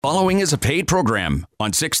Following is a paid program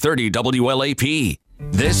on 630 WLAP.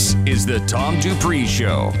 This is the Tom Dupree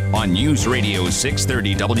Show on News Radio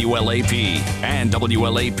 630 WLAP and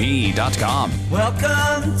WLAP.com.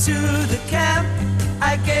 Welcome to the camp.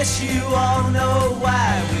 I guess you all know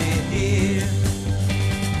why we're here.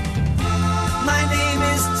 My name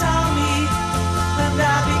is Tommy, and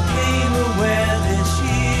I became aware this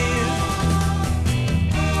year.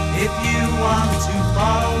 If you want to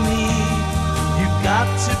follow me, you've got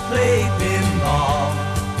to play pinball.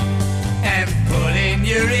 And put in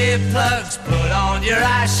your earplugs, put on your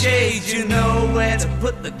eye shades, you know where to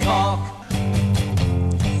put the cork.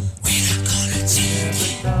 We're not gonna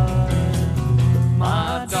take it.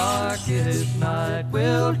 My darkest night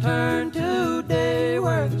will turn to day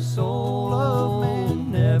where the soul of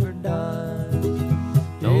man never dies.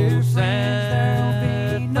 No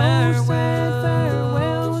sad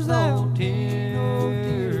farewells, no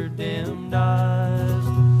tear-dimmed eyes,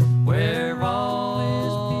 where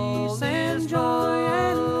all is peace and joy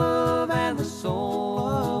and love, and the soul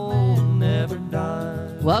of man never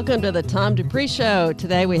dies. Welcome to the Tom Dupree Show.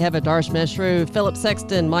 Today we have Adarsh Meshru, Philip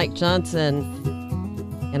Sexton, Mike Johnson,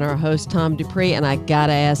 and our host, Tom Dupree. And I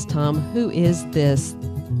gotta ask, Tom, who is this?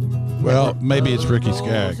 Well, maybe it's Ricky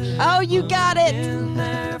Skaggs. Oh, you got it!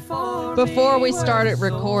 Before we started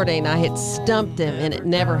recording, I had stumped him, and it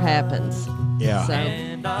never happens. Yeah. So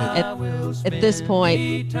at this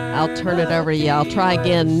point, I'll turn it over to you. I'll try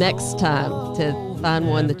again next time to find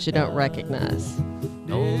one that you don't recognize.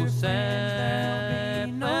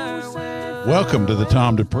 Welcome to the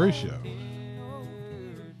Tom Dupree Show.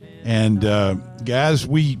 And guys,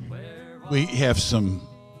 we have some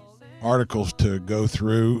articles to go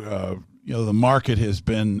through. The market has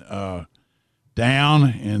been down,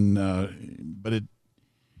 and but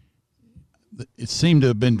it seemed to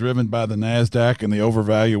have been driven by the NASDAQ and the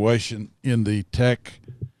overvaluation in the tech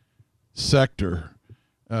sector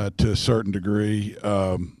to a certain degree.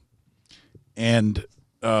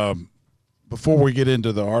 Before we get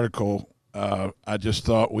into the article, I just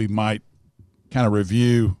thought we might kind of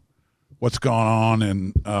review what's going on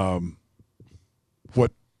and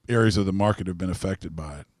what areas of the market have been affected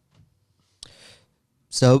by it.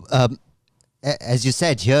 So, as you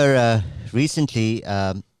said here, recently,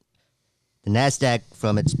 the NASDAQ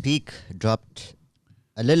from its peak dropped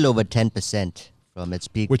a little over 10% from its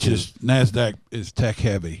peak. Which is, NASDAQ is tech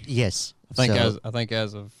heavy. Yes. I think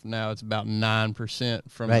as of now, it's about 9%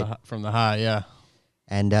 from the high, yeah.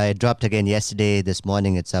 And it dropped again yesterday. This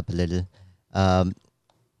morning, it's up a little.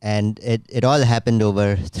 And it all happened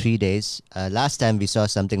over 3 days. Last time we saw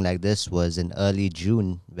something like this was in early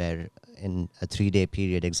June, where in a 3-day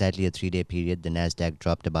period, exactly a 3-day period, the NASDAQ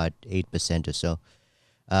dropped about 8% or so.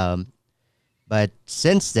 But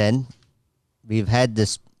since then, we've had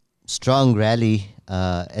this strong rally,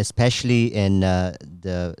 especially in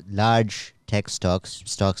the large tech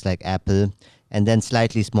stocks like Apple, and then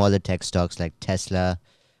slightly smaller tech stocks like Tesla,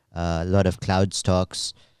 a lot of cloud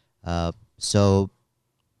stocks. So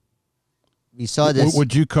we saw this.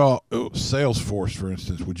 Would you call Salesforce, for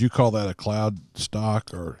instance? Would you call that a cloud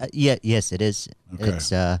stock or? Yes, it is. Okay.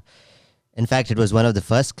 It's in fact, it was one of the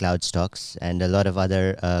first cloud stocks, and a lot of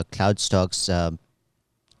other cloud stocks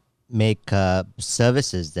make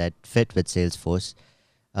services that fit with Salesforce.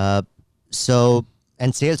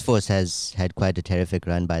 And Salesforce has had quite a terrific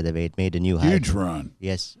run, by the way. It made a new high. Huge run.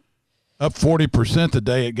 Yes. Up 40% the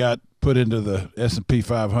day it got put into the S&P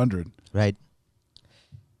 500. Right.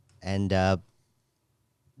 And the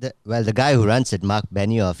guy who runs it, Mark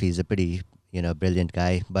Benioff, he's a pretty, brilliant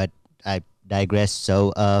guy. But I digress.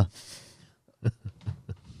 So,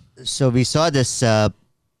 so we saw this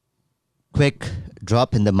quick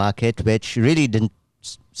drop in the market, which really didn't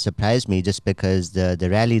surprise me, just because the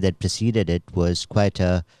rally that preceded it was quite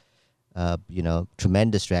a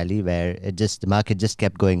tremendous rally where the market just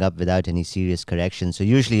kept going up without any serious correction. So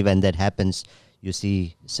usually when that happens, you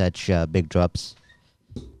see such big drops.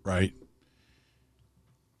 Right.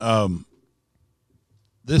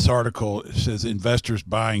 This article says investors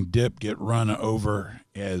buying dip get run over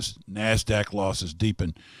as NASDAQ losses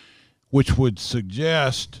deepen, which would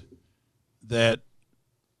suggest that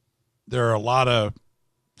there are a lot of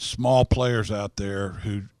small players out there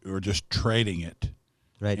who are just trading it.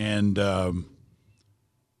 Right. And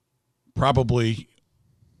probably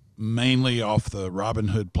mainly off the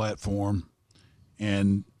Robinhood platform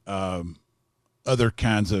and other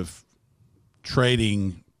kinds of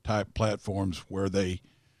trading type platforms where they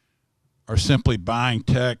are simply buying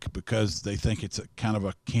tech because they think it's a kind of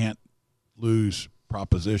a can't lose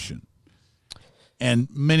proposition. And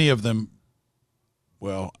many of them,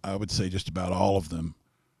 well, I would say just about all of them,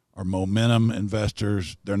 are momentum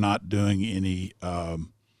investors. They're not doing any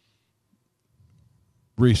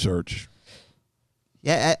research.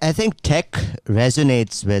 Yeah, I think tech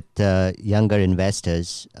resonates with younger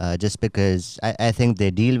investors just because I think they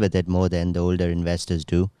deal with it more than the older investors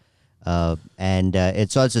do. And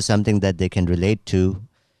it's also something that they can relate to,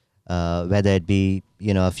 whether it be,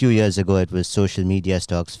 a few years ago it was social media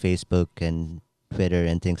stocks, Facebook and Twitter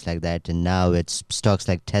and things like that. And now it's stocks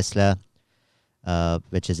like Tesla,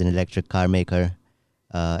 which is an electric car maker.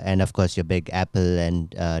 And of course, your big Apple and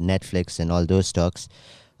Netflix and all those stocks.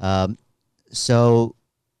 So,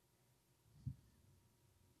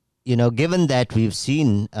 given that we've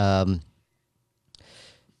seen the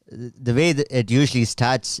way that it usually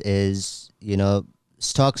starts is,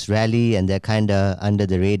 stocks rally and they're kind of under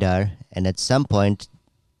the radar. And at some point,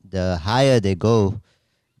 the higher they go,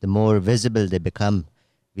 the more visible they become.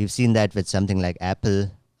 We've seen that with something like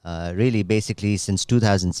Apple. Really, basically, since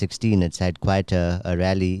 2016, it's had quite a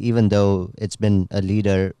rally, even though it's been a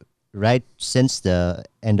leader right since the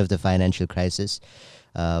end of the financial crisis.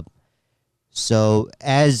 So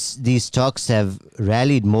as these stocks have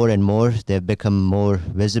rallied more and more, they've become more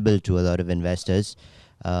visible to a lot of investors.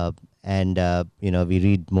 And we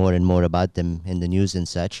read more and more about them in the news and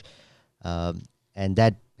such. And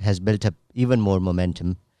that has built up even more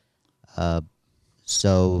momentum.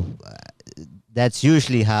 So that's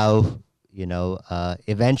usually how,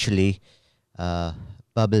 eventually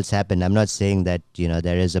bubbles happen. I'm not saying that,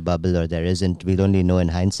 there is a bubble or there isn't. We'll only know in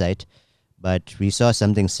hindsight. But we saw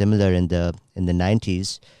something similar in the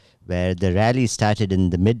 90s, where the rally started in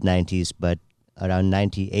the mid-90s, but around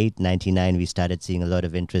 98, 99, we started seeing a lot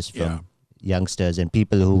of interest from youngsters and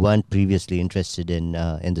people who weren't previously interested in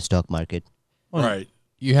the stock market. Well, Right.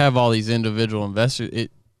 You have all these individual investors.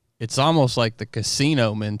 It's almost like the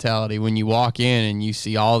casino mentality when you walk in and you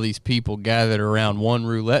see all these people gathered around one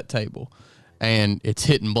roulette table. And it's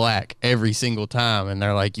hitting black every single time, and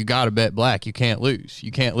they're like, "You got to bet black. You can't lose.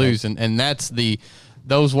 You can't lose." And that's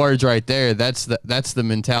those words right there. That's the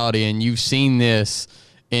mentality. And you've seen this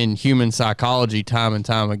in human psychology time and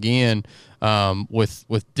time again,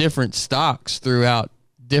 with different stocks throughout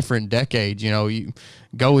different decades. You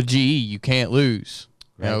go with GE, you can't lose.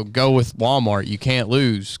 Right. Go with Walmart, you can't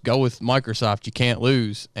lose. Go with Microsoft, you can't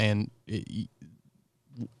lose. And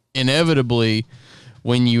inevitably,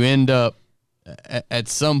 when you end up at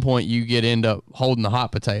some point you end up holding the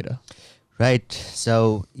hot potato. Right.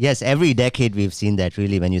 So, yes, every decade we've seen that,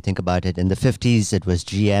 really, when you think about it. In the 50s, it was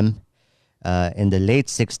GM. In the late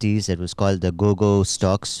 60s, it was called the go-go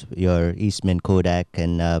stocks, your Eastman Kodak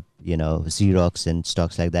and, Xerox and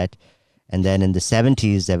stocks like that. And then in the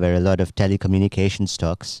 70s, there were a lot of telecommunication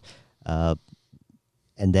stocks. And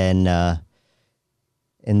then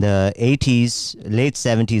in the 80s, late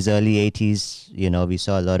 70s, early 80s, we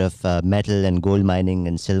saw a lot of metal and gold mining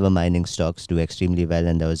and silver mining stocks do extremely well,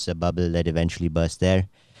 and there was a bubble that eventually burst there.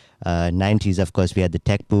 90s, of course, we had the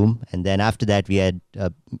tech boom, and then after that, we had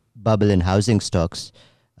a bubble in housing stocks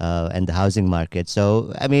and the housing market.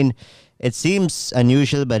 So, I mean, it seems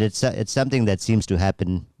unusual, but it's something that seems to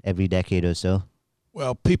happen every decade or so.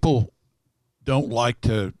 Well, people don't like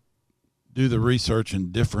to do the research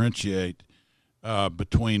and differentiate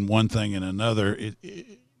between one thing and another.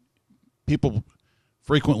 People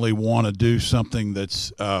frequently want to do something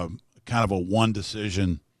that's kind of a one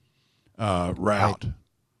decision route.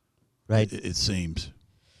 Right. It seems.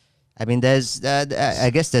 I mean, there's I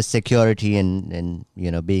guess there's security in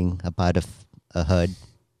being a part of a herd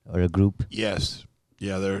or a group. Yes.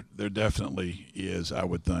 Yeah, there definitely is, I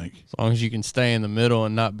would think. As long as you can stay in the middle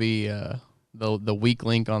and not be the weak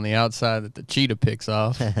link on the outside that the cheetah picks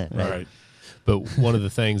off. Right. But one of the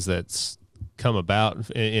things that's come about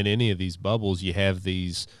in any of these bubbles, you have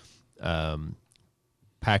these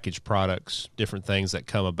packaged products, different things that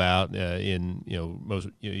come about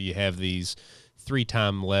you have these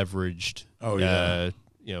 3-time leveraged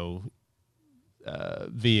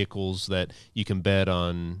vehicles that you can bet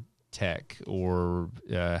on tech or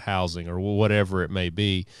housing or whatever it may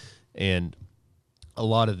be. And a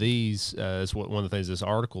lot of these is one of the things this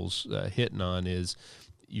article's hitting on is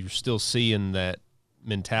you're still seeing that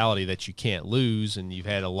mentality that you can't lose, and you've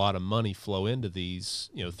had a lot of money flow into these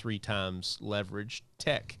 3 times leveraged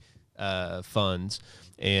tech funds.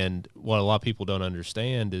 And what a lot of people don't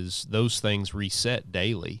understand is those things reset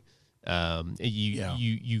daily.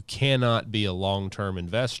 You cannot be a long-term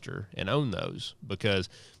investor and own those, because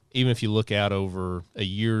even if you look out over a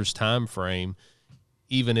year's time frame,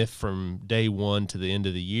 even if from day one to the end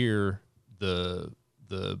of the year the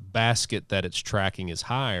the basket that it's tracking is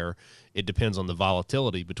higher, it depends on the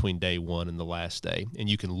volatility between day one and the last day. And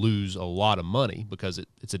you can lose a lot of money because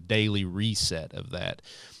it's a daily reset of that.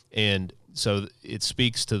 And so it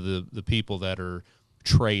speaks to the people that are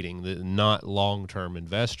trading, not long-term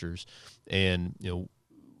investors. And,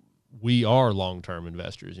 we are long-term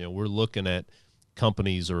investors. We're looking at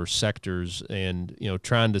companies or sectors and,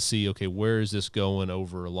 trying to see, okay, where is this going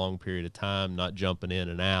over a long period of time, not jumping in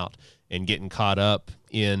and out and getting caught up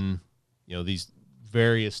in, these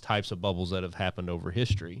various types of bubbles that have happened over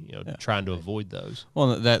history, trying to avoid those.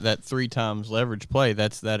 Well, that 3 times leverage play,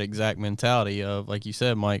 that's that exact mentality of, like you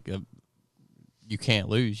said, Mike, you can't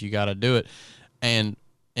lose. You got to do it. And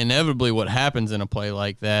inevitably what happens in a play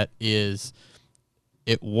like that is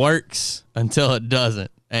it works until it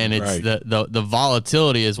doesn't. And it's right. the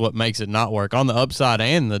volatility is what makes it not work on the upside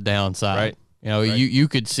and the downside. Right. You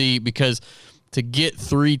could see, because to get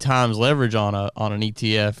 3 times leverage on an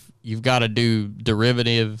ETF, you've got to do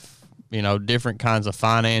derivative, different kinds of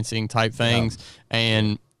financing type things. Yeah.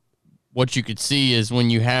 And what you could see is when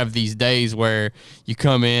you have these days where you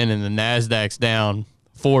come in and the NASDAQ's down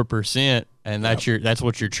 4% and that's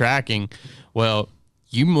what you're tracking. Well,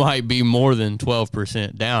 you might be more than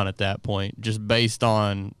 12% down at that point, just based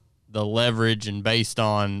on the leverage and based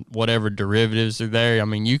on whatever derivatives are there. I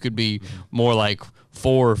mean, you could be more like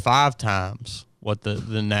 4 or 5 times what the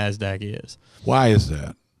NASDAQ is. Why is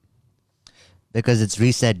that? Because it's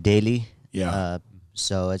reset daily. Yeah.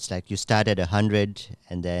 So it's like you start at 100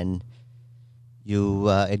 and then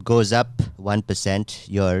it goes up 1%.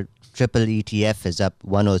 Your triple ETF is up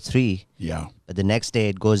 103. Yeah. But the next day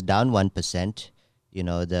it goes down 1%.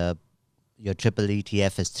 Your triple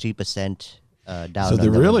ETF is 3% down. So they're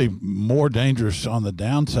really more dangerous on the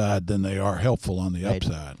downside than they are helpful on the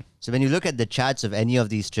upside. So when you look at the charts of any of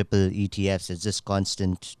these triple ETFs, it's just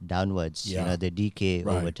constant downwards. Yeah. They decay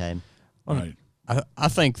over time. Right. I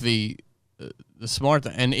think the smart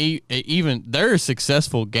thing, and even there are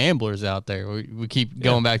successful gamblers out there. We keep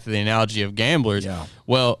going back to the analogy of gamblers. Yeah.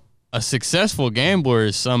 Well, a successful gambler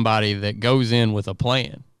is somebody that goes in with a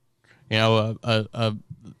plan.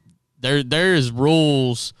 There's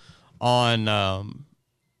rules on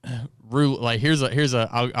like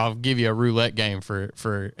I'll give you a roulette game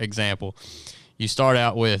for example. You start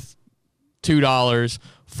out with $2, $4,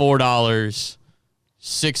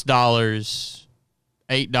 $6,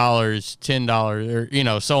 $8,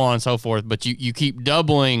 $10, or so on and so forth. But you keep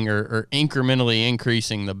doubling or incrementally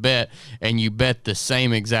increasing the bet, and you bet the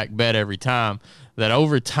same exact bet every time. That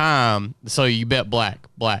over time, so you bet black.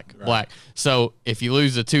 So if you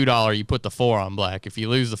lose the $2, you put the 4 on black. If you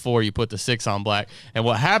lose the 4, you put the 6 on black. And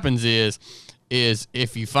what happens is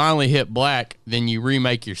if you finally hit black, then you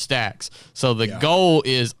remake your stacks. So the goal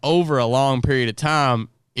is over a long period of time,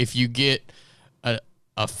 if you get a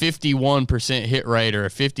 51% hit rate or a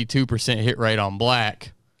 52% hit rate on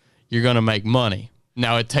black, you're going to make money.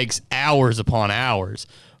 Now, it takes hours upon hours,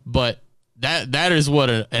 but that is what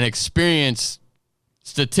an experienced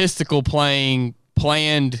statistical planned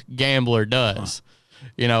gambler does.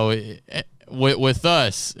 With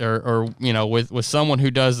us or with someone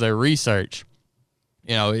who does their research,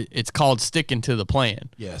 it's called sticking to the plan.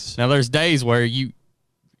 Yes. Now there's days where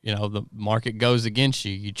the market goes against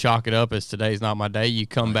you. You chalk it up as today's not my day. You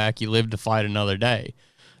come back, you live to fight another day.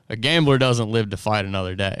 A gambler doesn't live to fight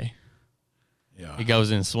another day. Yeah. He goes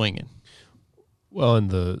in swinging. Well, and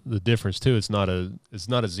the difference too, it's not a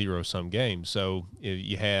zero-sum game. So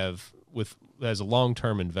you have, as a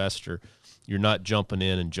long-term investor, you're not jumping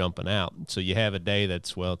in and jumping out. So you have a day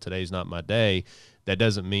that's, today's not my day. That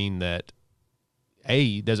doesn't mean that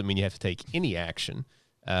doesn't mean you have to take any action,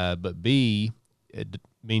 but B, it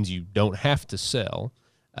means you don't have to sell.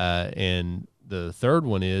 And the third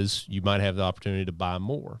one is you might have the opportunity to buy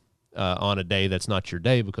more on a day that's not your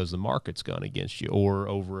day because the market's gone against you or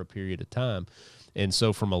over a period of time. And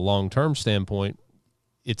so from a long-term standpoint,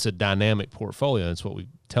 it's a dynamic portfolio. That's what we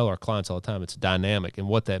tell our clients all the time. It's dynamic. And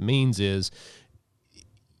what that means is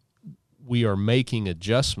we are making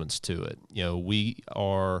adjustments to it. We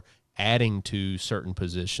are adding to certain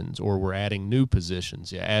positions or we're adding new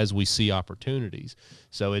positions as we see opportunities.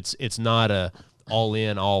 So it's not a all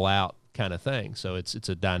in, all out kind of thing. So it's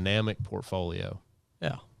a dynamic portfolio.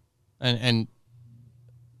 Yeah. And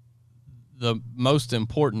the most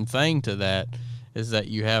important thing to that is that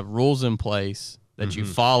you have rules in place that you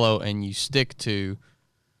follow and you stick to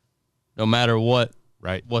no matter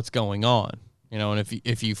what's going on. And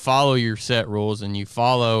if you follow your set rules and you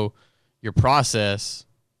follow your process,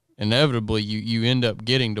 inevitably you end up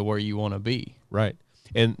getting to where you want to be. Right.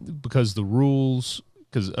 And because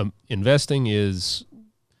investing is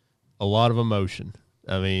a lot of emotion.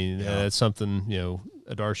 I mean, that's something,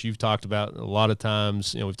 Adarsh, you've talked about a lot of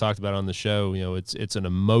times. We've talked about on the show. It's an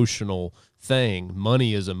emotional thing.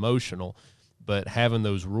 Money is emotional, but having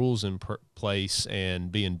those rules in place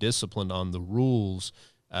and being disciplined on the rules,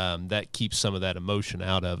 that keeps some of that emotion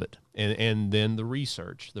out of it. And then the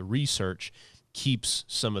research keeps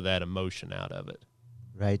some of that emotion out of it.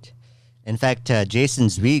 Right. In fact, Jason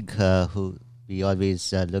Zweig, who we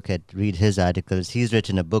always read his articles, he's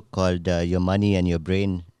written a book called Your Money and Your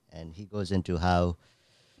Brain, and he goes into how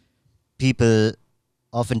people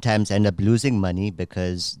oftentimes end up losing money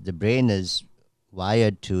because the brain is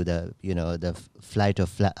wired to the fight or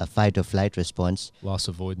flight response. Loss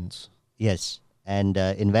avoidance. Yes. And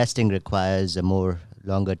investing requires a more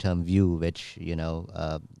longer term view, which,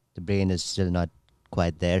 the brain is still not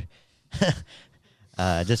quite there.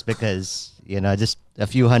 Just because, just a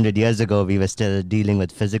few hundred years ago, we were still dealing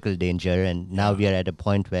with physical danger. And now we are at a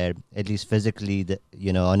point where, at least physically,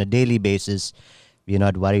 on a daily basis, we're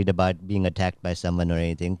not worried about being attacked by someone or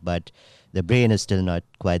anything. But the brain is still not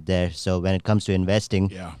quite there. So when it comes to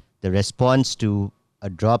investing, the response to a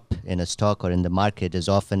drop in a stock or in the market is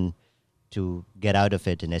often to get out of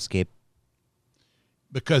it and escape.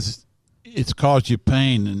 Because it's caused you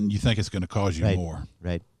pain and you think it's going to cause you more.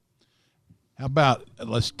 Right. How about,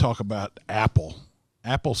 let's talk about Apple.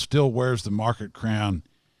 Apple still wears the market crown.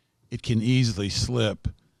 It can easily slip.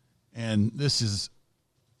 And this is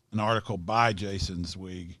an article by Jason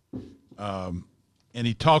Zweig. And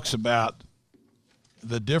he talks about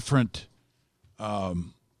the different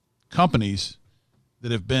companies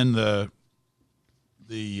that have been the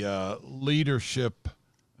leadership,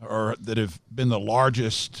 or that have been the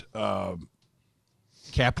largest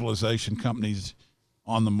capitalization companies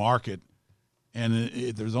on the market.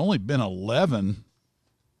 And there's only been 11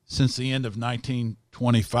 since the end of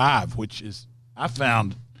 1925, which is, I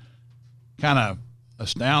found, kind of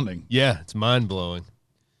astounding. Yeah, it's mind-blowing.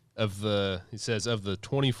 He says, of the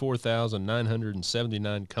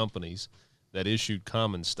 24,979 companies that issued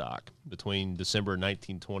common stock between December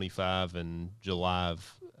 1925 and July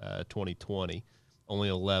of 2020, only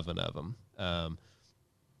 11 of them.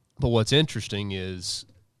 But what's interesting is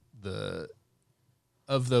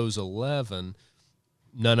of those 11,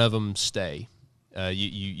 none of them stay.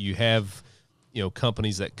 You have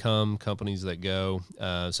companies that come, companies that go.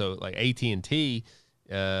 So like AT&T,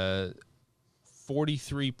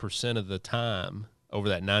 43% of the time over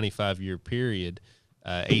that 95-year period,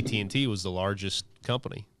 AT&T was the largest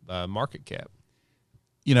company by market cap.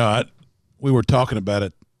 We were talking about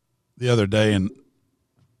it the other day, and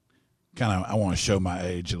I want to show my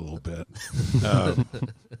age a little bit.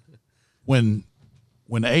 When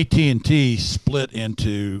AT&T split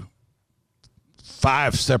into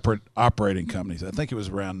 5 separate operating companies, I think it was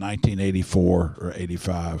around 1984 or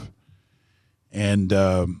 85, and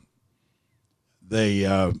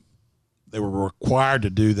they were required to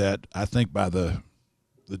do that. I think by the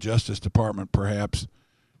Justice Department, perhaps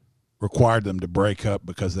required them to break up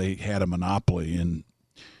because they had a monopoly in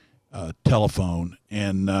telephone,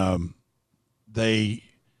 and they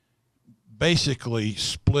basically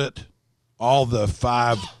split all the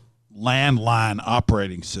 5 landline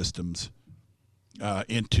operating systems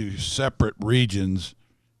into separate regions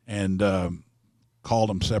and called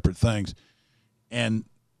them separate things. And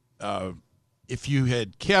if you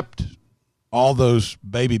had kept all those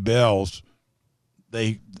baby bells,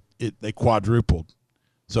 they quadrupled.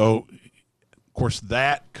 So, of course,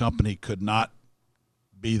 that company could not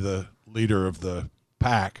be the leader of the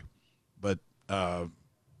pack, but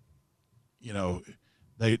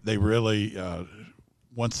they really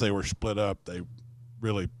once they were split up, they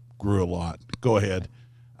really grew a lot. Go ahead.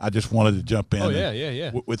 I just wanted to jump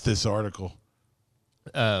in. With this article.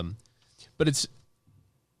 But it's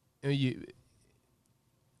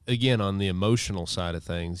again, on the emotional side of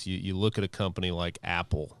things, you look at a company like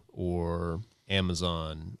Apple or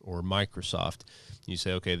Amazon or Microsoft, you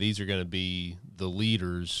say, okay, these are going to be the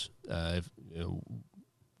leaders.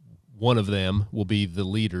 One of them will be the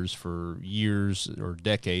leaders for years or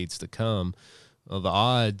decades to come. The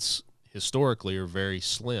odds historically are very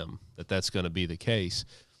slim that that's going to be the case.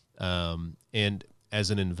 And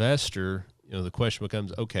as an investor, the question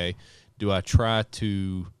becomes, okay, do I try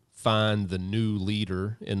to find the new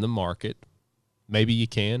leader in the market? Maybe you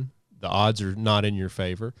can. The odds are not in your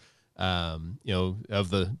favor. Of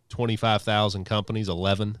the 25,000 companies,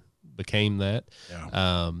 11 became that.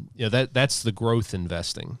 That's the growth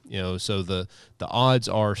investing. So the odds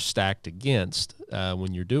are stacked against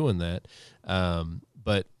when you're doing that.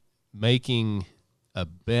 But making a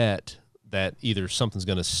bet that either something's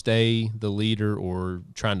going to stay the leader or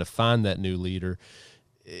trying to find that new leader,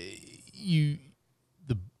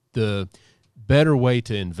 the better way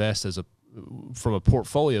to invest from a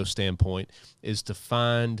portfolio standpoint is to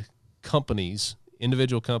find companies,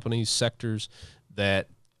 individual companies, sectors that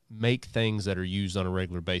make things that are used on a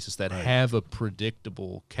regular basis, that have a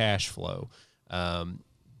predictable cash flow.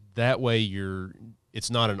 That way it's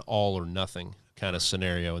not an all or nothing kind of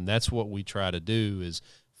scenario. And that's what we try to do, is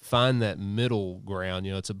find that middle ground.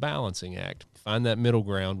 It's a balancing act. Find that middle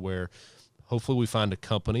ground where hopefully we find a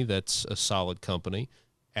company that's a solid company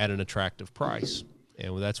at an attractive price.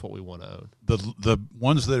 And that's what we want to own. The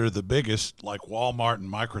ones that are the biggest, like Walmart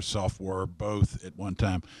and Microsoft, were both at one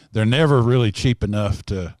time. They're never really cheap enough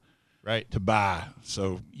to buy.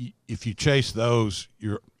 So if you chase those,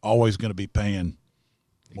 you're always going to be paying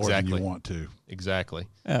more than you want to. Exactly.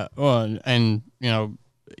 Yeah. Well, and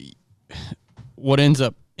what ends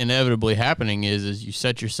up inevitably happening is you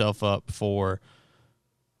set yourself up for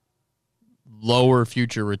lower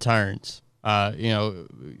future returns. You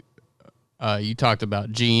talked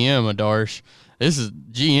about GM, Adarsh.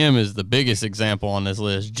 GM is the biggest example on this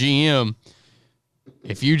list. GM,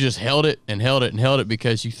 if you just held it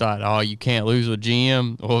because you thought, oh, you can't lose with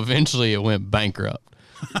GM, well, eventually it went bankrupt.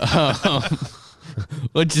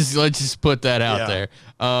 Let's just put that out there.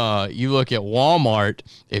 You look at Walmart.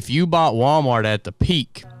 If you bought Walmart at the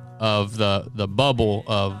peak of the bubble,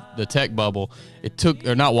 of the tech bubble,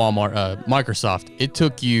 Microsoft, it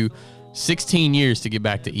took you 16 years to get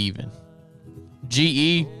back to even.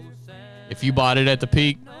 GE, if you bought it at the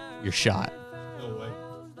peak, you're shot.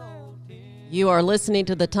 You are listening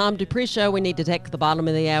to the Tom Dupree Show. We need to take the bottom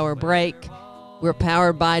of the hour break. We're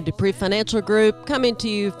powered by Dupree Financial Group, coming to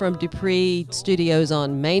you from Dupree Studios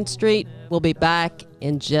on Main Street. We'll be back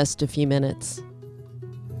in just a few minutes.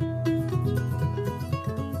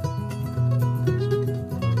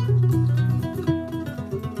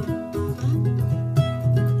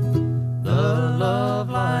 The love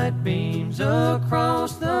light beams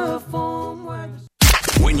across the foam.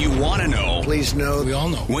 When you want to know. Please know. We all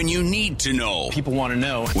know. When you need to know. People want to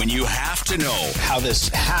know. When you have to know. How this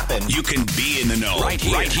happened. You can be in the know. Right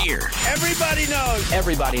here. Everybody knows.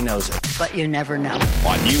 Everybody knows it. But you never know.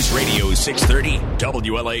 On News Radio 630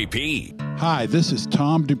 WLAP. Hi, this is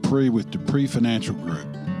Tom Dupree with Dupree Financial Group.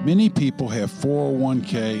 Many people have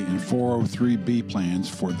 401k and 403b plans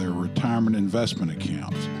for their retirement investment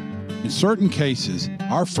accounts. In certain cases,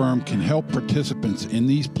 our firm can help participants in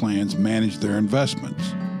these plans manage their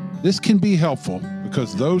investments. This can be helpful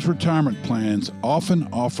because those retirement plans often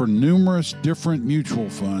offer numerous different mutual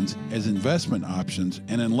funds as investment options,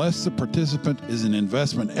 and unless the participant is an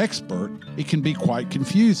investment expert, it can be quite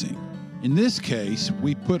confusing. In this case,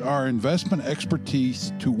 we put our investment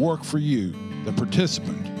expertise to work for you, the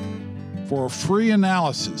participant. For a free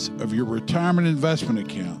analysis of your retirement investment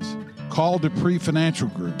accounts, call Dupree Financial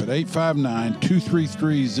Group at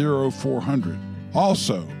 859-233-0400.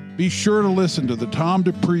 Also, be sure to listen to the Tom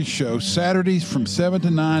Dupree Show Saturdays from 7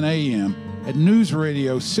 to 9 a.m. at News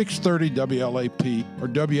Radio 630 WLAP or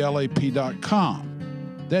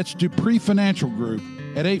WLAP.com. That's Dupree Financial Group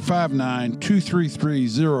at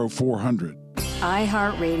 859-233-0400.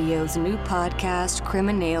 iHeartRadio's new podcast,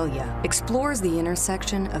 Criminalia, explores the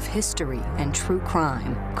intersection of history and true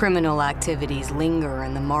crime. Criminal activities linger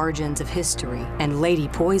in the margins of history, and Lady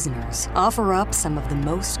Poisoners offer up some of the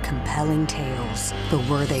most compelling tales. But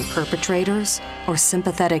were they perpetrators or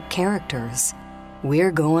sympathetic characters?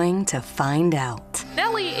 We're going to find out.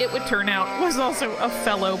 Nellie, it would turn out, was also a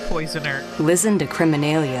fellow poisoner. Listen to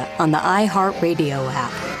Criminalia on the iHeartRadio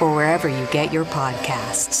app or wherever you get your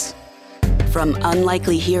podcasts. From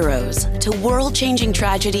unlikely heroes to world-changing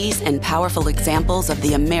tragedies and powerful examples of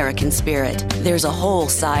the American spirit, there's a whole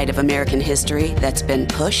side of American history that's been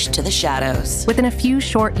pushed to the shadows. Within a few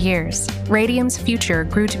short years, radium's future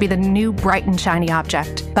grew to be the new bright and shiny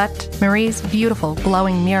object. But Marie's beautiful,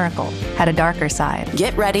 glowing miracle had a darker side.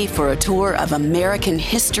 Get ready for a tour of American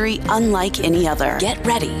history unlike any other. Get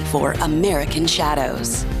ready for American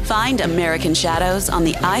Shadows. Find American Shadows on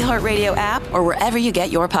the iHeartRadio app or wherever you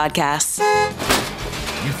get your podcasts.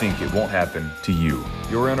 You think it won't happen to you.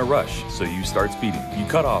 You're in a rush, so you start speeding. You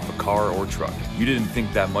cut off a car or truck. You didn't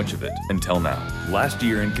think that much of it until now. Last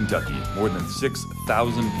year in Kentucky, more than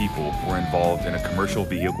 6,000 people were involved in a commercial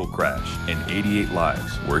vehicle crash, and 88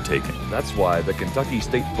 lives were taken. That's why the Kentucky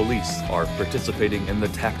State Police are participating in the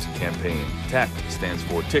TACT campaign. TACT stands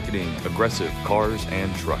for Ticketing Aggressive Cars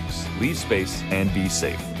and Trucks. Leave space and be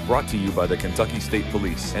safe. Brought to you by the Kentucky State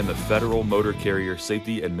Police and the Federal Motor Carrier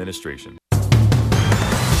Safety Administration.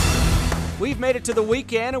 We've made it to the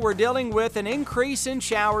weekend, and we're dealing with an increase in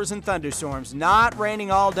showers and thunderstorms. Not raining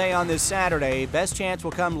all day on this Saturday. Best chance will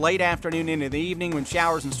come late afternoon into the evening when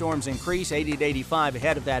showers and storms increase, 80 to 85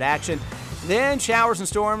 ahead of that action. Then showers and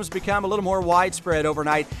storms become a little more widespread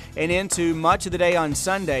overnight and into much of the day on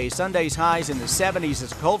Sunday. Sunday's highs in the 70s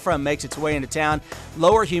as a cold front makes its way into town.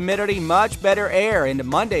 Lower humidity, much better air into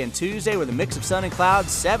Monday and Tuesday with a mix of sun and clouds,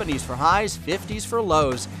 70s for highs, 50s for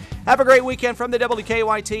lows. Have a great weekend from the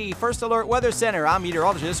WKYT First Alert Weather Center. I'm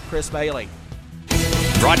meteorologist Chris Bailey.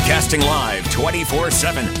 Broadcasting live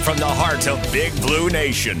 24/7 from the heart of Big Blue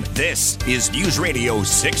Nation. This is News Radio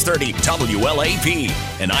 630 WLAP,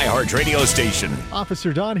 an iHeart radio station.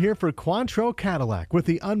 Officer Don here for Quantrill Cadillac with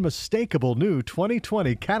the unmistakable new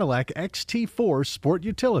 2020 Cadillac XT4 Sport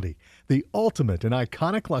Utility, the ultimate in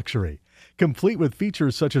iconic luxury. Complete with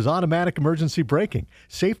features such as automatic emergency braking,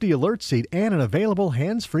 safety alert seat, and an available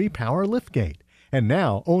hands-free power liftgate. And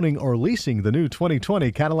now, owning or leasing the new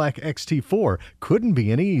 2020 Cadillac XT4 couldn't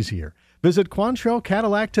be any easier. Visit Quantrill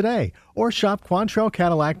Cadillac today or shop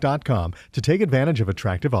QuantrillCadillac.com to take advantage of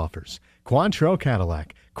attractive offers. Quantrill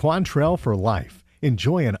Cadillac, Quantrill for life.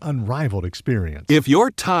 Enjoy an unrivaled experience. If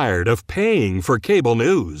you're tired of paying for cable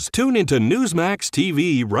news, tune into Newsmax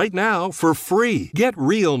TV right now for free. Get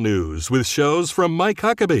real news with shows from Mike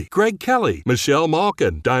Huckabee, Greg Kelly, Michelle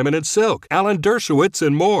Malkin, Diamond and Silk, Alan Dershowitz,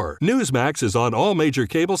 and more. Newsmax is on all major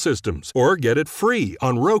cable systems, or get it free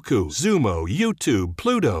on Roku, Zumo, YouTube,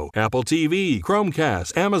 Pluto, Apple TV,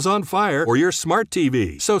 Chromecast, Amazon Fire, or your smart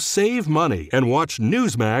TV. So save money and watch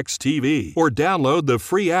Newsmax TV, or download the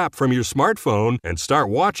free app from your smartphone and start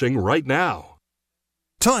watching right now.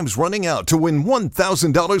 Time's running out to win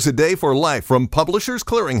 $1,000 a day for life from Publishers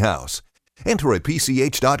Clearinghouse. Enter at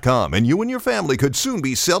PCH.com and you and your family could soon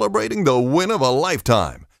be celebrating the win of a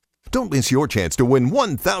lifetime. Don't miss your chance to win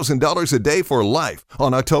 $1,000 a day for life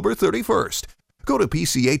on October 31st. Go to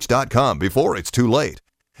PCH.com before it's too late.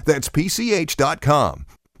 That's PCH.com.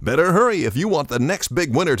 Better hurry if you want the next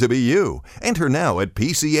big winner to be you. Enter now at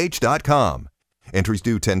PCH.com. Entries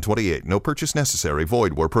due 10/28. No purchase necessary.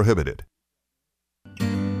 Void where prohibited.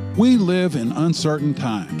 We live in uncertain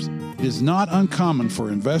times. It is not uncommon for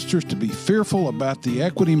investors to be fearful about the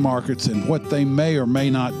equity markets and what they may or may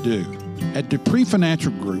not do. At Dupree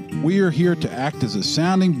Financial Group, we are here to act as a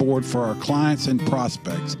sounding board for our clients and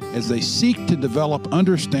prospects as they seek to develop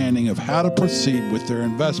understanding of how to proceed with their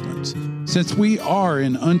investments. Since we are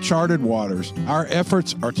in uncharted waters, our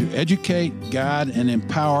efforts are to educate, guide, and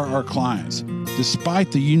empower our clients.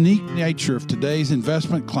 Despite the unique nature of today's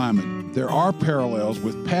investment climate, there are parallels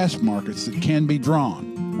with past markets that can be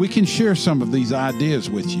drawn. We can share some of these ideas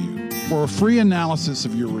with you. For a free analysis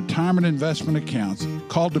of your retirement investment accounts,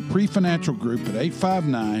 call Dupree Financial Group at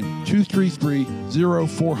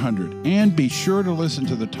 859-233-0400. And be sure to listen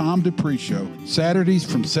to the Tom Dupree Show, Saturdays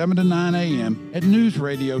from 7 to 9 a.m. at News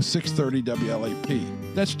Radio 630 WLAP.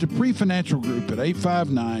 That's Dupree Financial Group at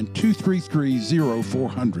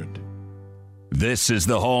 859-233-0400. This is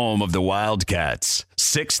the home of the Wildcats,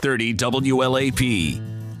 630 WLAP.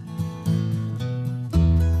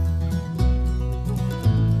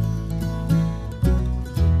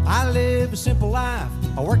 I live a simple life.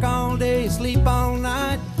 I work all day, sleep all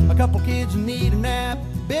night. A couple kids who need a nap.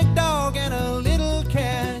 Big dog and a little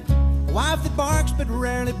cat. A wife that barks but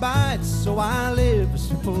rarely bites. So I live a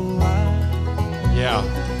simple life. Yeah.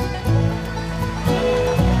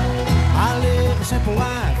 I live a simple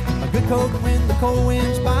life. A good coat when the cold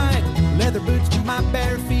winds bite. Leather boots to my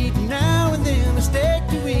bare feet. Now and then a steak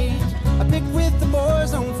to eat. I pick with the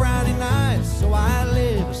boys on Friday nights. So I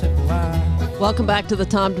live a simple life. Welcome back to the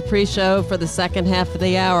Tom Dupree Show for the second half of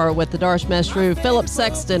the hour with the Darsh Meshru, Philip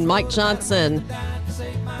Sexton, Mike Johnson.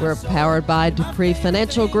 We're powered by Dupree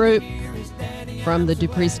Financial Group from the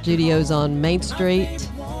Dupree Studios on Main Street.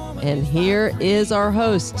 And here is our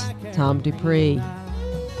host, Tom Dupree.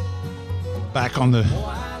 Back on the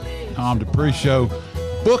Tom Dupree Show,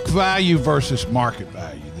 book value versus market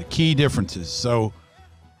value, the key differences. So,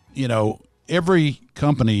 you know, every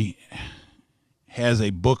company has a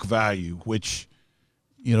book value, which,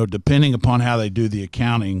 you know, depending upon how they do the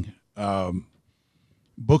accounting,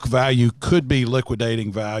 book value could be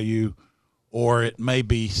liquidating value, or it may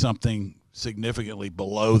be something significantly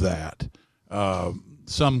below that.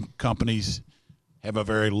 Some companies have a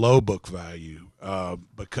very low book value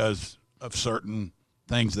because of certain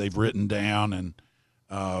things they've written down, and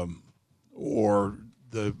or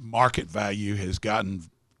the market value has gotten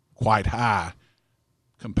quite high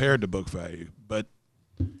compared to book value. But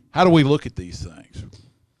how do we look at these things?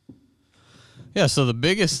 Yeah, so the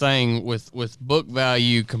biggest thing with book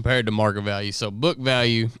value compared to market value. So book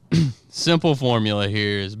value, simple formula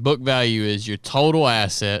here is book value is your total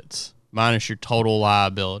assets minus your total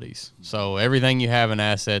liabilities. So everything you have in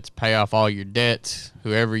assets, pay off all your debts,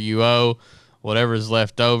 whoever you owe, whatever's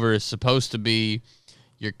left over is supposed to be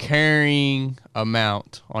your carrying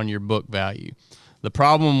amount on your book value. The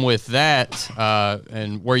problem with that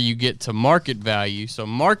and where you get to market value, so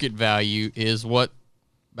market value is what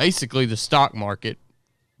basically the stock market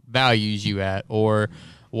values you at, or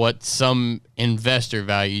what some investor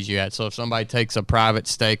values you at. So if somebody takes a private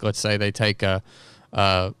stake, let's say they take a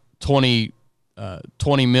 $20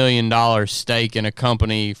 million stake in a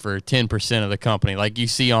company for 10% of the company, like you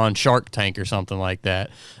see on Shark Tank or something like that.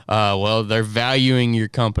 Well, they're valuing your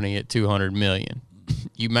company at $200 million.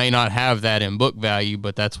 You may not have that in book value,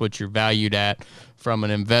 but that's what you're valued at from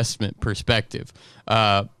an investment perspective.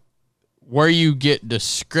 Where you get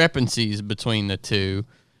discrepancies between the two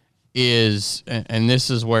is, and this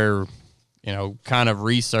is where, kind of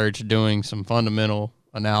research, doing some fundamental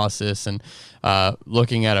analysis and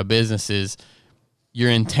looking at a business is your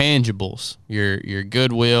intangibles, your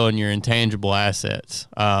goodwill and your intangible assets.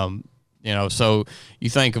 So you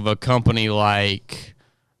think of a company like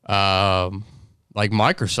Microsoft.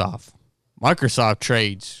 Microsoft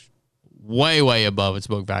trades way above its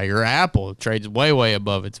book value, or Apple trades way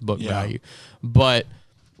above its book value. But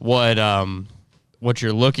what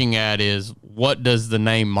you're looking at is, what does the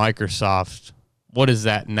name Microsoft, what is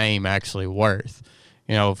that name actually worth?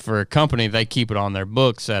 For a company, they keep it on their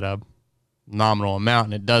books at a nominal amount,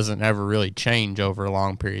 and it doesn't ever really change over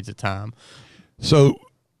long periods of time. So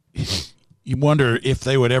you wonder if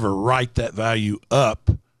they would ever write that value up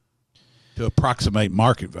to approximate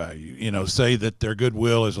market value. Say that their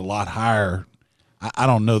goodwill is a lot higher. I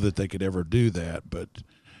don't know that they could ever do that, but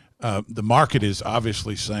the market is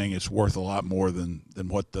obviously saying it's worth a lot more than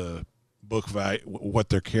what the book value, what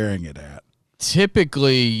they're carrying it at.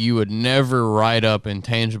 Typically, you would never write up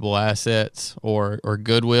intangible assets or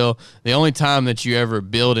goodwill. The only time that you ever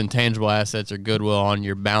build intangible assets or goodwill on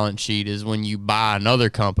your balance sheet is when you buy another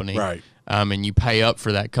company. Right. And you pay up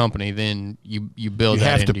for that company, then you build you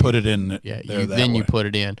that. You have to put it in. You put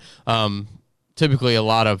it in. Typically, a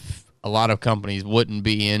lot of companies wouldn't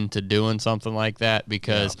be into doing something like that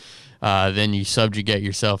because then you subjugate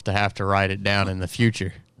yourself to have to write it down in the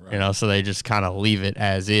future. Right. So they just kind of leave it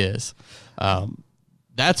as is.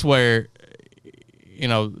 That's where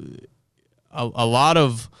a lot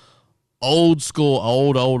of old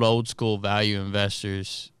school value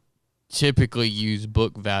investors typically use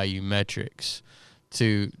book value metrics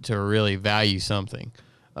to really value something.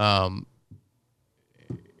 I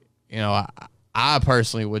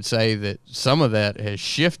personally would say that some of that has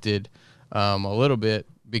shifted a little bit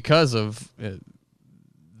because of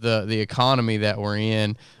the economy that we're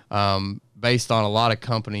in, based on a lot of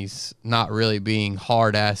companies not really being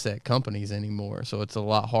hard asset companies anymore. So it's a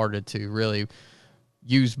lot harder to really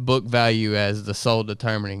use book value as the sole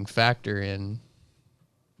determining factor in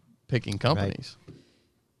picking companies. Right.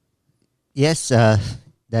 Yes,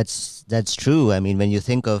 that's true. I mean, when you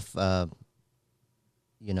think of all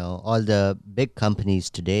the big companies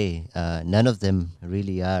today, none of them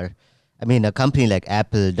really are. I mean, a company like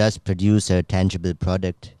Apple does produce a tangible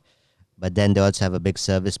product, but then they also have a big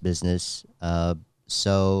service business.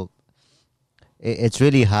 So it's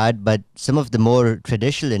really hard. But some of the more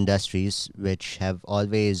traditional industries, which have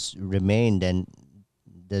always remained, and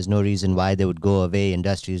there's no reason why they would go away,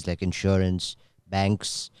 industries like insurance,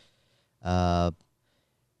 banks,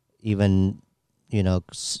 even,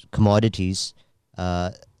 commodities,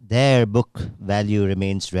 their book value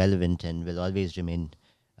remains relevant and will always remain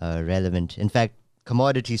relevant. In fact,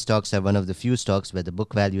 commodity stocks are one of the few stocks where the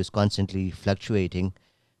book value is constantly fluctuating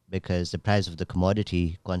because the price of the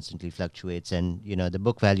commodity constantly fluctuates, and the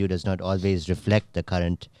book value does not always reflect the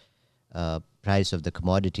current price of the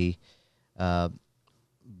commodity.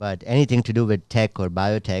 But anything to do with tech or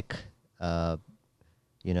biotech, or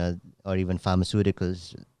even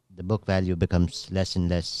pharmaceuticals, the book value becomes less and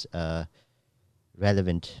less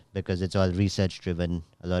relevant because it's all research driven.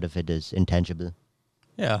 A lot of it is intangible.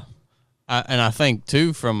 Yeah. And I think,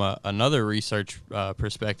 too, from another research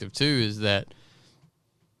perspective, too, is that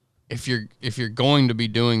if you're going to be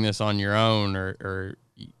doing this on your own, or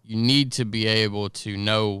you need to be able to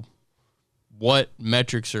know what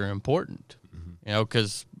metrics are important,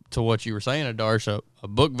 because to what you were saying, Adarsh, a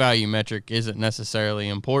book value metric isn't necessarily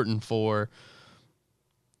important for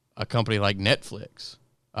a company like Netflix,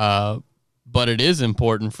 but it is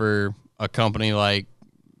important for a company like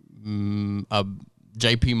a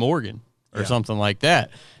J.P. Morgan or something like that,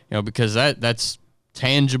 because that's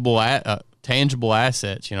tangible tangible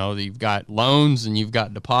assets. You know, you've got loans and you've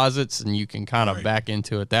got deposits, and you can kind of back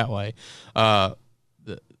into it that way. I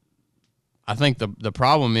think the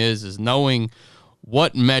problem is knowing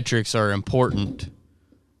what metrics are important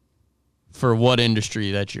for what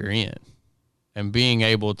industry that you're in, and being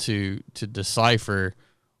able to decipher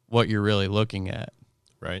what you're really looking at.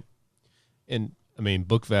 Right. And I mean,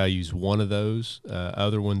 book value is one of those.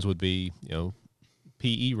 Other ones would be,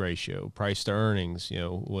 PE ratio, price to earnings.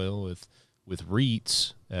 Well, with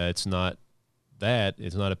REITs, it's not that.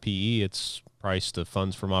 It's not a PE. It's price to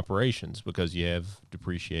funds from operations, because you have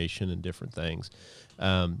depreciation and different things.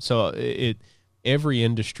 So every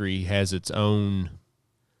industry has its own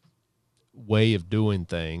way of doing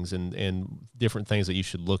things, and different things that you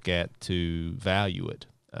should look at to value it.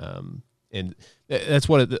 And that's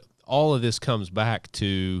what all of this comes back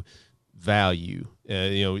to: value.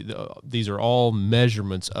 These are all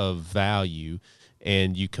measurements of value,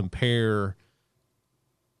 and you compare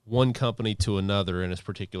one company to another in this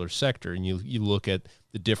particular sector, and you look at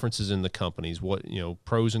the differences in the companies, what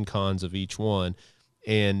pros and cons of each one,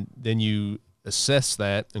 and then you assess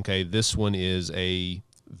that. Okay, this one is a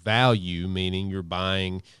value, meaning you're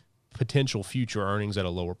buying potential future earnings at a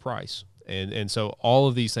lower price, and so all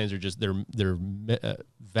of these things are just they're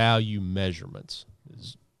value measurements.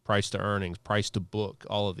 Price to earnings, price to book,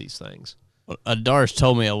 all of these things. Well, Darsh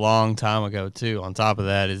told me a long time ago too, on top of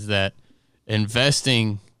that, is that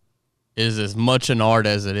investing is as much an art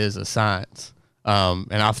as it is a science.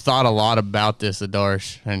 And I've thought a lot about this,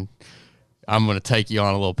 Darsh, and I'm going to take you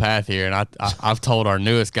on a little path here. And I've told our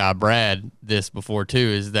newest guy, Brad, this before too,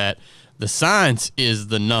 is that the science is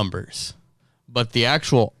the numbers, but the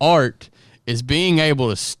actual art is being able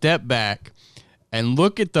to step back and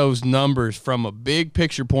look at those numbers from a big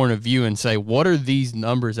picture point of view and say, what are these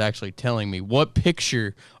numbers actually telling me? What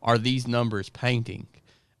picture are these numbers painting?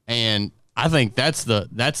 And I think that's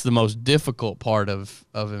the most difficult part of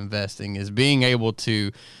investing, is being able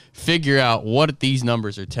to figure out what these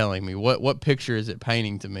numbers are telling me. What picture is it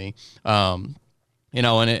painting to me? And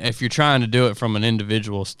if you're trying to do it from an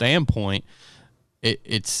individual standpoint,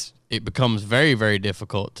 it becomes very, very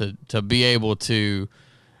difficult to be able to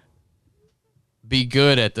be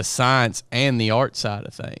good at the science and the art side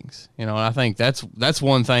of things. And I think that's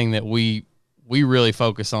one thing that we really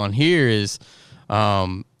focus on here is,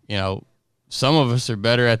 some of us are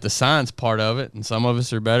better at the science part of it, and some of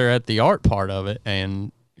us are better at the art part of it.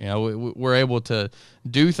 And, we're able to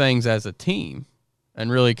do things as a team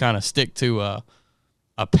and really kind of stick to a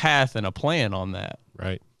path and a plan on that.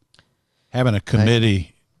 Right. Having a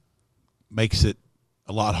committee makes it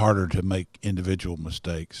a lot harder to make individual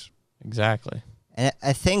mistakes. Exactly. And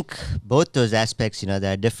I think both those aspects,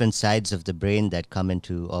 there are different sides of the brain that come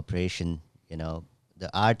into operation. The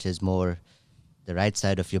art is more the right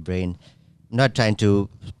side of your brain. I'm not trying to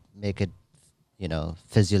make it,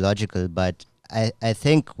 physiological, but I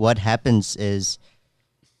think what happens is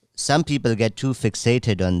some people get too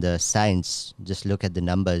fixated on the science, just look at the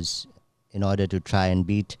numbers in order to try and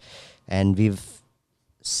beat. And we've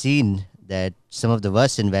seen that some of the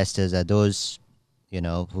worst investors are those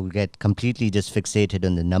who get completely just fixated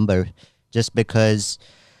on the number, just because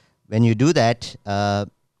when you do that, the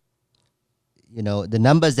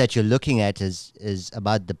numbers that you're looking at is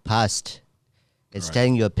about the past. It's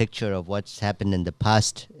telling you a picture of what's happened in the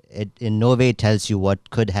past. It in no way tells you what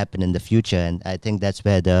could happen in the future. And I think that's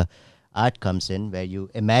where the art comes in, where you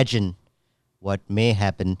imagine what may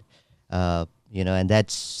happen, and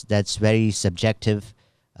that's very subjective.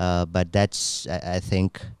 But that's, I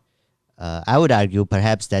think, I would argue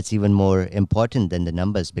perhaps that's even more important than the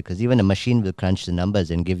numbers, because even a machine will crunch the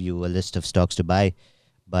numbers and give you a list of stocks to buy,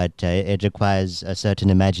 but it requires a certain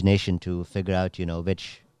imagination to figure out,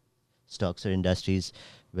 which stocks or industries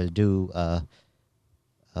will do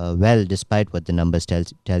well despite what the numbers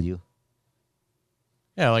tell you.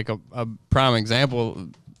 Yeah, like a prime example,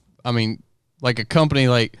 like a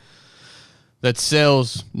company that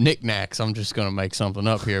sells knickknacks. I'm just going to make something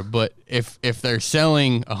up here. But if they're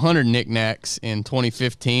selling 100 knickknacks in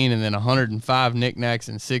 2015 and then 105 knickknacks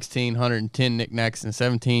in 16, 110 knickknacks in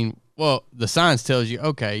 17, well, the science tells you,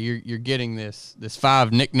 okay, you're getting this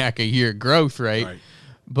 5 knickknack a year growth rate. Right.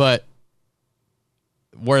 But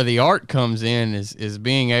where the art comes in is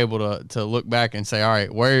being able to look back and say, all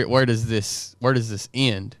right, where does this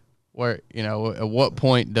end? Where, at what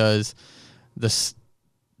point does the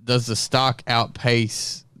stock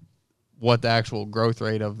outpace what the actual growth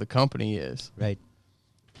rate of the company is? Right.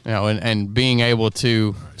 And being able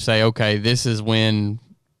to say, okay, this is when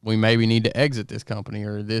we maybe need to exit this company,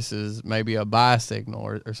 or this is maybe a buy signal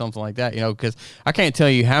or something like that, because I can't tell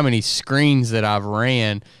you how many screens that I've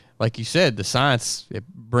ran, like you said, the science, it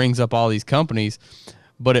brings up all these companies,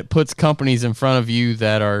 but it puts companies in front of you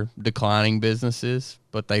that are declining businesses,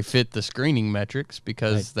 but they fit the screening metrics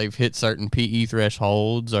because they've hit certain PE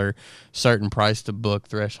thresholds or certain price to book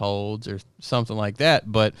thresholds or something like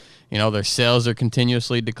that. But, their sales are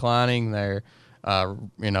continuously declining. Their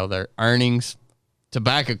earnings.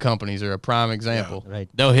 Tobacco companies are a prime example. Yeah, right.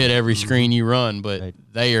 They'll hit every screen you run, but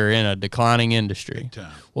they are in a declining industry.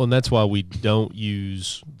 Well, and that's why we don't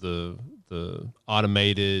use the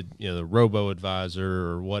automated, the robo advisor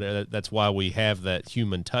or whatever. That's why we have that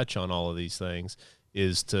human touch on all of these things,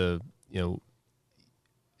 is to,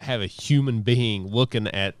 have a human being looking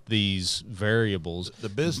at these variables, the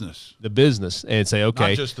business, and say,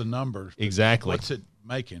 okay, not just the numbers, exactly. What's it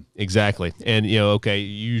making? Exactly. And, okay,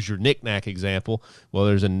 use your knick-knack example. Well,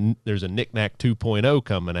 there's a knick-knack 2.0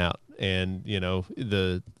 coming out, and,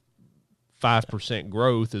 the 5%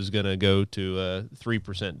 growth is going to go to a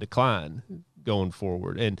 3% decline going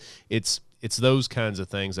forward. And it's those kinds of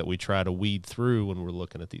things that we try to weed through when we're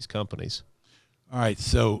looking at these companies. All right,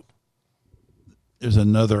 so there's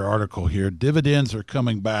another article here. Dividends are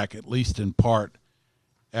coming back, at least in part,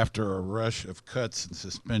 after a rush of cuts and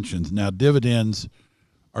suspensions. Now, dividends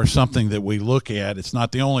are something that we look at. It's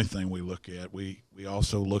not the only thing we look at. We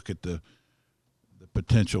also look at the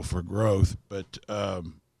potential for growth. But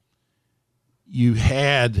you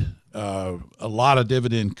had a lot of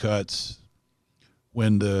dividend cuts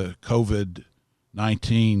when the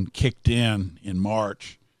COVID-19 kicked in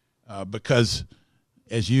March because,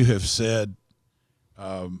 as you have said,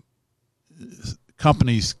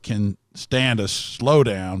 companies can stand a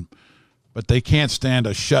slowdown, but they can't stand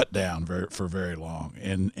a shutdown for very long.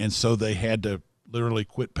 And so they had to literally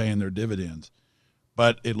quit paying their dividends.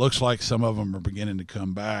 But it looks like some of them are beginning to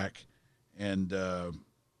come back, and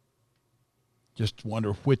just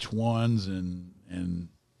wonder which ones and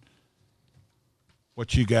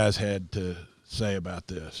what you guys had to say about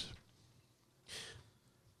this.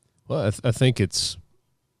 Well, I think it's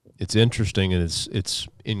interesting, and it's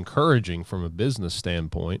encouraging from a business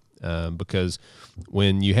standpoint, because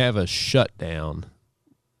when you have a shutdown,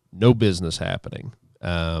 no business happening,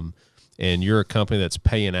 and you're a company that's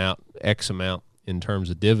paying out X amount in terms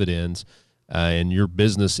of dividends, and your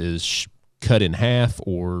business is cut in half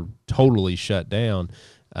or totally shut down,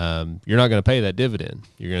 you're not going to pay that dividend.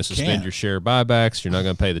 You're going to suspend your share buybacks. You're not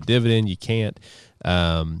going to pay the dividend. You can't.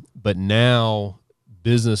 But now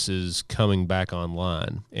business is coming back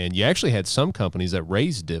online, and you actually had some companies that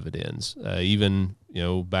raised dividends, even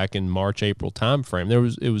back in March, April timeframe.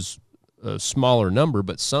 It was a smaller number,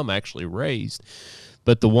 but some actually raised.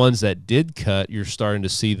 But the ones that did cut, you're starting to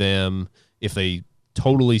see them, if they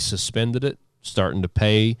totally suspended it, starting to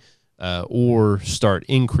pay or start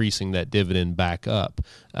increasing that dividend back up.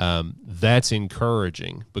 That's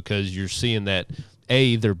encouraging because you're seeing that,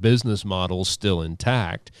 A, their business model is still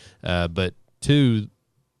intact, but two,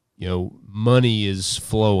 money is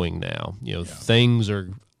flowing now. Things are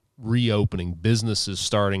reopening, businesses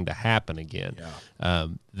starting to happen again.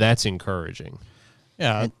 That's encouraging.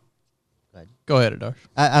 Yeah. Go ahead, Adarsh.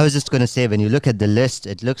 I was just going to say, when you look at the list,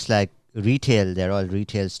 it looks like retail, they're all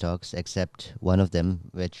retail stocks except one of them,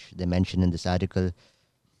 which they mentioned in this article.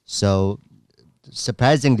 So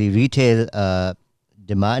surprisingly, retail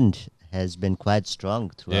demand has been quite strong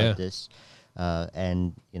throughout this.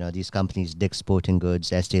 And, these companies, Dick's Sporting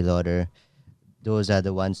Goods, Estee Lauder, those are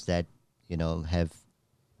the ones that, have,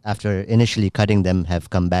 after initially cutting them, have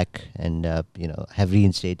come back and, have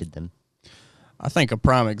reinstated them. I think a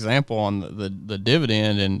prime example on the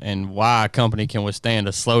dividend and why a company can withstand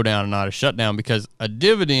a slowdown and not a shutdown, because a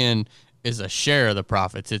dividend is a share of the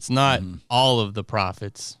profits. It's not all of the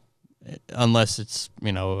profits, unless it's,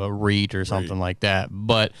 a REIT or something like that.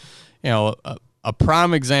 But, a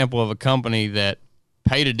prime example of a company that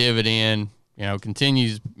paid a dividend,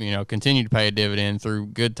 continued to pay a dividend through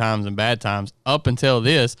good times and bad times up until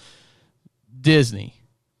this, Disney.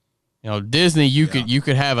 Disney, you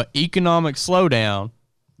could have an economic slowdown,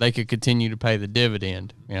 they could continue to pay the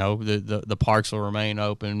dividend. The parks will remain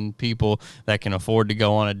open. People that can afford to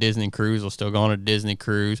go on a Disney cruise will still go on a Disney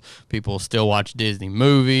cruise. People will still watch Disney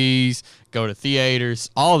movies, go to theaters,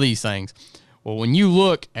 all these things. Well, when you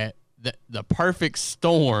look at the perfect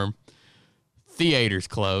storm, theaters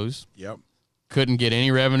closed. Yep. Couldn't get any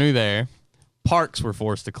revenue there. Parks were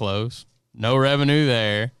forced to close. No revenue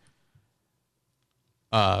there.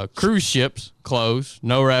 Cruise ships closed.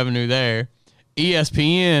 No revenue there.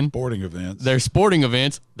 ESPN. Sporting events. Their sporting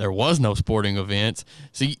events. There was no sporting events.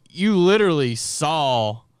 So you literally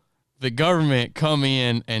saw the government come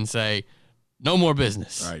in and say, no more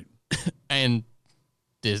business. Right. And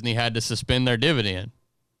Disney had to suspend their dividend.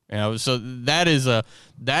 So that is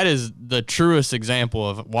the truest example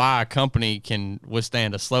of why a company can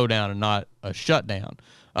withstand a slowdown and not a shutdown.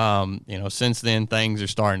 Since then things are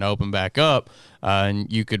starting to open back up,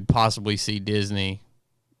 and you could possibly see Disney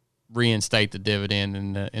reinstate the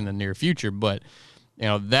dividend in the near future. But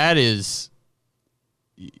that is,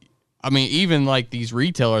 even like these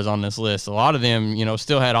retailers on this list, a lot of them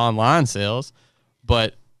still had online sales,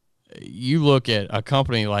 but you look at a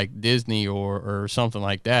company like Disney or something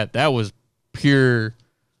like that was pure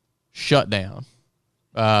shutdown.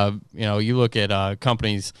 You look at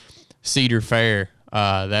companies, Cedar Fair,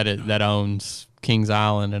 that owns Kings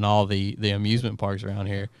Island and all the amusement parks around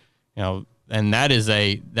here, and that is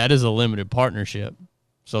a limited partnership.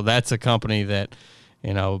 So that's a company that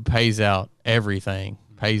pays out everything,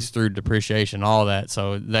 pays through depreciation, all that.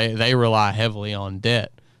 So they rely heavily on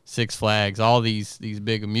debt. Six Flags, all these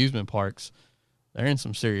big amusement parks, they're in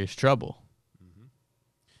some serious trouble.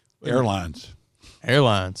 Airlines,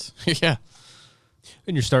 yeah.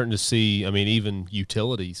 And you're starting to see, even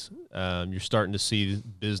utilities. You're starting to see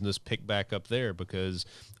business pick back up there because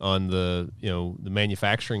on the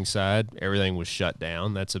manufacturing side, everything was shut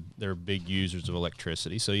down. They're big users of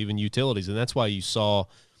electricity. So even utilities, and that's why you saw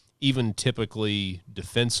even typically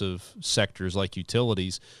defensive sectors like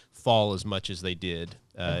utilities fall as much as they did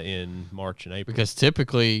in March and April. Because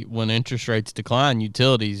typically when interest rates decline,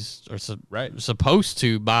 utilities are supposed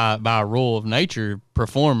to, by a rule of nature,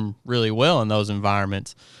 perform really well in those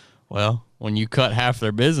environments. Well, when you cut half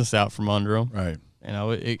their business out from under them, right,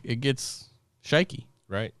 it gets shaky.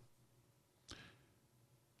 Right.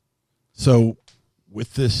 So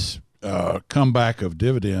with this comeback of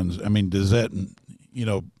dividends, does that,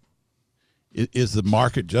 is the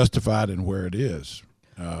market justified in where it is?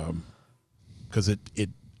 Because it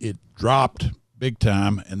dropped big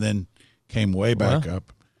time and then came way back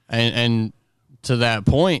up. And to that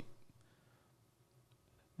point,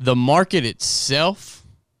 the market itself,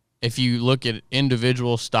 if you look at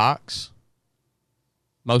individual stocks,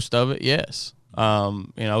 most of it, yes.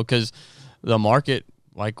 Because the market,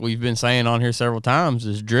 like we've been saying on here several times,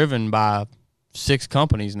 is driven by 6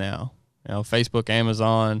 companies now. Facebook,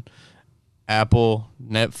 Amazon, Apple,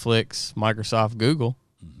 Netflix, Microsoft, Google.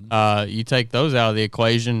 You take those out of the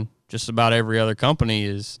equation, just about every other company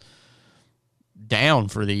is down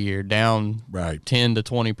for the year, down 10 to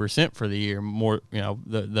 20% for the year. More,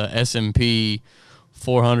 the S&P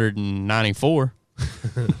 494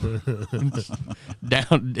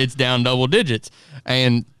 it's down double digits,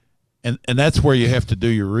 and that's where you have to do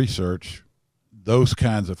your research. Those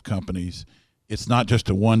kinds of companies, it's not just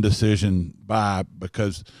a one decision buy,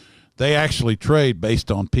 because they actually trade based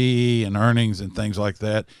on PE and earnings and things like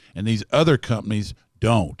that, and these other companies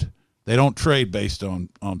don't. They don't trade based on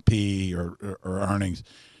PE or earnings.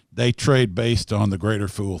 They trade based on the greater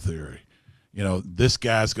fool theory. This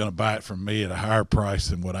guy's going to buy it from me at a higher price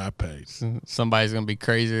than what I paid. Somebody's going to be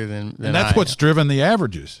crazier than and that's what's driven the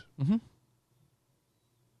averages. Mm-hmm.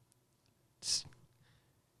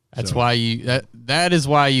 That's why that is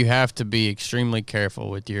why you have to be extremely careful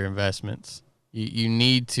with your investments. You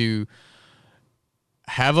need to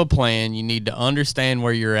have a plan. You need to understand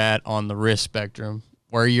where you're at on the risk spectrum,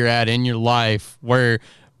 where you're at in your life,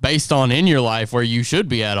 based on in your life where you should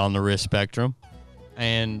be at on the risk spectrum,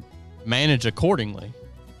 and manage accordingly.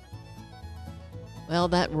 Well,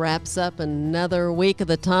 that wraps up another week of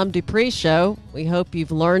the Tom Dupree Show. We hope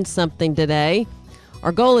you've learned something today.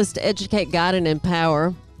 Our goal is to educate, guide, and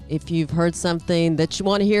empower. If you've heard something that you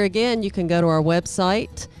want to hear again, you can go to our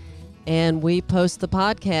website, and we post the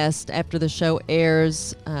podcast after the show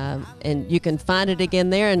airs, and you can find it again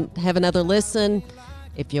there and have another listen.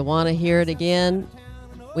 If you want to hear it again,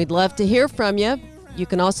 we'd love to hear from you. You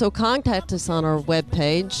can also contact us on our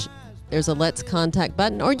webpage. There's a Let's Contact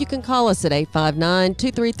button, or you can call us at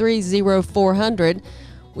 859-233-0400.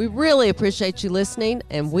 We really appreciate you listening,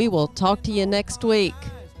 and we will talk to you next week.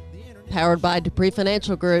 Powered by Dupree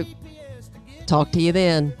Financial Group. Talk to you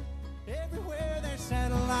then.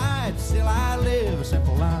 Still I live a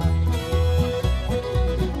simple life.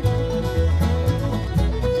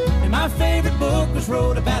 And my favorite book was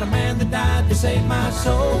wrote about a man that died to save my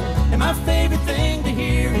soul. And my favorite thing to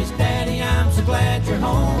hear is, Daddy, I'm so glad you're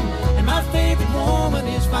home. And my favorite woman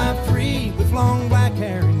is 5'3" with long black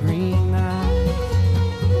hair and green eyes.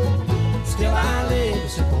 Still I live a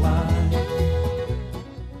simple life.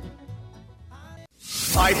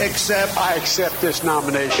 I accept this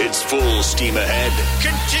nomination. It's full steam ahead.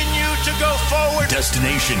 Continue to go forward.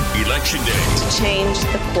 Destination Election Day. To change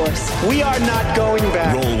the course. We are not going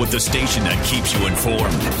back. Roll with the station that keeps you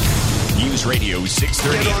informed. News Radio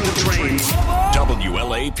 630. Get on the train.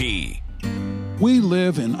 WLAP. We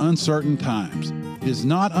live in uncertain times. It is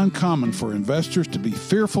not uncommon for investors to be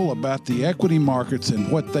fearful about the equity markets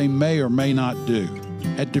and what they may or may not do.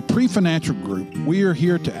 At Dupree Financial Group, we are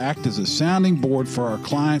here to act as a sounding board for our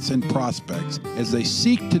clients and prospects as they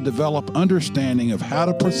seek to develop understanding of how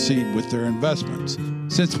to proceed with their investments.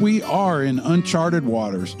 Since we are in uncharted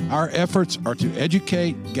waters, our efforts are to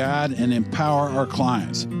educate, guide, and empower our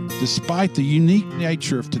clients. Despite the unique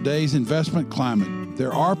nature of today's investment climate,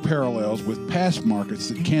 there are parallels with past markets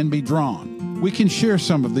that can be drawn. We can share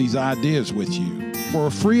some of these ideas with you. For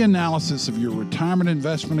a free analysis of your retirement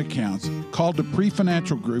investment accounts, call Dupree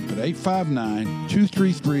Financial Group at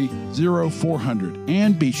 859-233-0400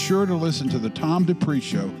 and be sure to listen to the Tom Dupree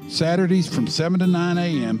Show Saturdays from 7 to 9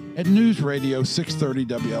 a.m. at News Radio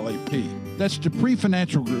 630 WLAP. That's Dupree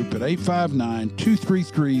Financial Group at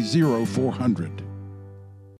 859-233-0400.